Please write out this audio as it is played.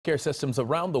Care systems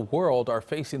around the world are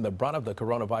facing the brunt of the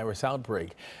coronavirus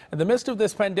outbreak. In the midst of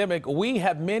this pandemic, we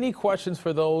have many questions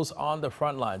for those on the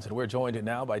front lines, and we're joined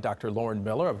now by Dr. Loren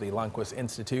Miller of the Infectious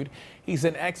Institute. He's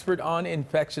an expert on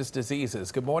infectious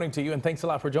diseases. Good morning to you, and thanks a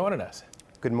lot for joining us.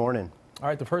 Good morning. All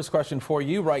right, the first question for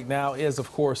you right now is,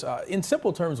 of course, in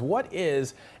simple terms, what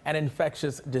is an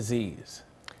infectious disease?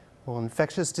 Well,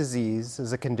 infectious disease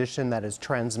is a condition that is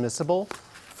transmissible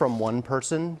from one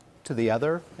person to the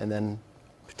other, and then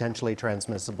potentially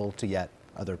transmissible to yet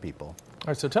other people. All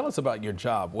right, so tell us about your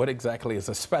job. What exactly is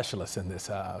a specialist in this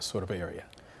sort of area?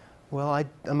 Well,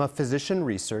 I'm a physician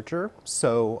researcher,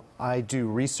 so I do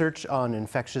research on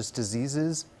infectious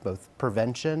diseases, both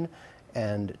prevention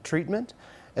and treatment,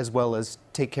 as well as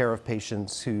take care of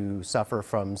patients who suffer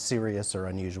from serious or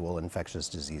unusual infectious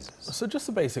diseases. So just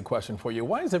a basic question for you.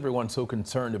 Why is everyone so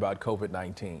concerned about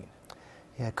COVID-19?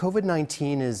 Yeah,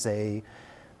 COVID-19 is a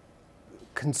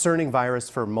concerning virus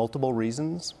for multiple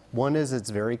reasons. One is it's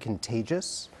very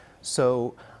contagious,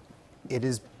 so it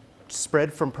is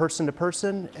spread from person to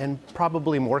person and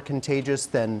probably more contagious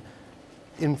than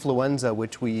influenza,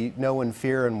 which we know and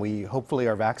fear and we hopefully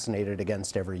are vaccinated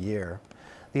against every year.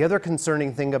 The other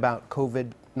concerning thing about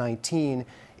COVID-19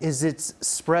 is it's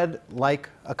spread like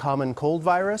a common cold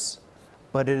virus,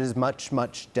 but it is much,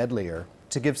 much deadlier.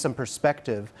 To give some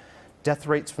perspective, death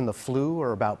rates from the flu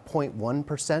are about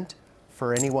 0.1%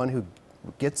 for anyone who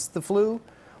gets the flu,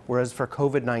 whereas for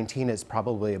COVID-19 it's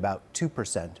probably about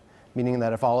 2%, meaning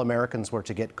that if all Americans were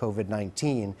to get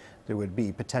COVID-19, there would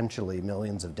be potentially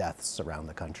millions of deaths around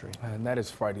the country. And that is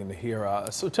frightening to hear.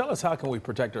 So tell us, how can we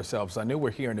protect ourselves? I know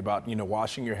we're hearing about,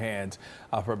 washing your hands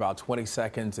for about 20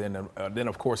 seconds and then,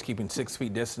 of course, keeping 6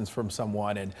 feet distance from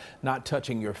someone and not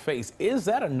touching your face. Is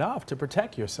that enough to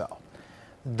protect yourself?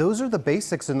 Those are the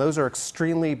basics, and those are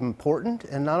extremely important,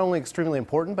 and not only extremely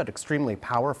important, but extremely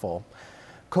powerful.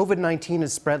 COVID-19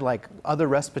 is spread like other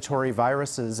respiratory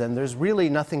viruses, and there's really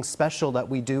nothing special that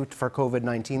we do for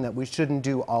COVID-19 that we shouldn't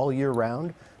do all year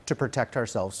round to protect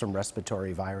ourselves from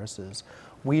respiratory viruses.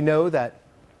 We know that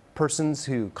persons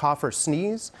who cough or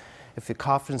sneeze, if you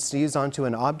cough and sneeze onto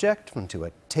an object, onto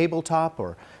a tabletop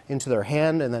or into their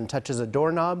hand and then touches a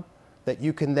doorknob, that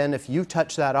you can then, if you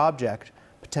touch that object,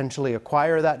 potentially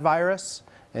acquire that virus,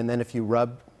 and then if you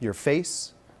rub your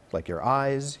face, like your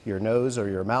eyes, your nose, or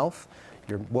your mouth,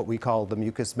 what we call the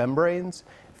mucous membranes,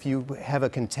 if you have a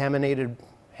contaminated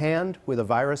hand with a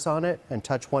virus on it and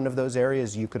touch one of those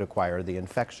areas, you could acquire the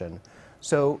infection.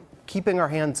 So keeping our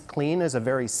hands clean is a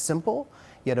very simple,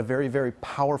 yet a very, very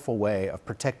powerful way of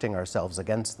protecting ourselves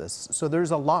against this. So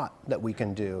there's a lot that we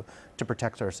can do to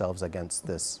protect ourselves against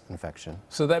this infection.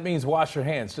 So that means wash your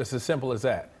hands, just as simple as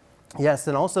that. Yes,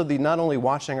 and also not only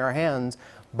washing our hands,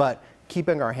 but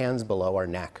keeping our hands below our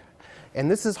neck. And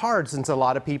this is hard since a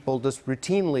lot of people just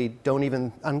routinely don't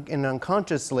even and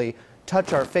unconsciously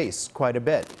touch our face quite a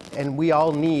bit. And we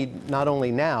all need, not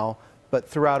only now, but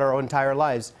throughout our entire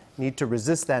lives, need to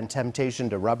resist that temptation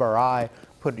to rub our eye,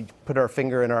 put our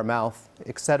finger in our mouth,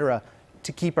 etc.,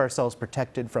 to keep ourselves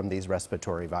protected from these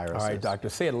respiratory viruses. All right, doctor,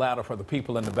 say it louder for the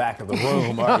people in the back of the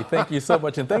room. All right, thank you so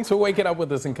much, and thanks for waking up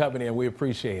with us and company, and we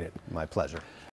appreciate it. My pleasure.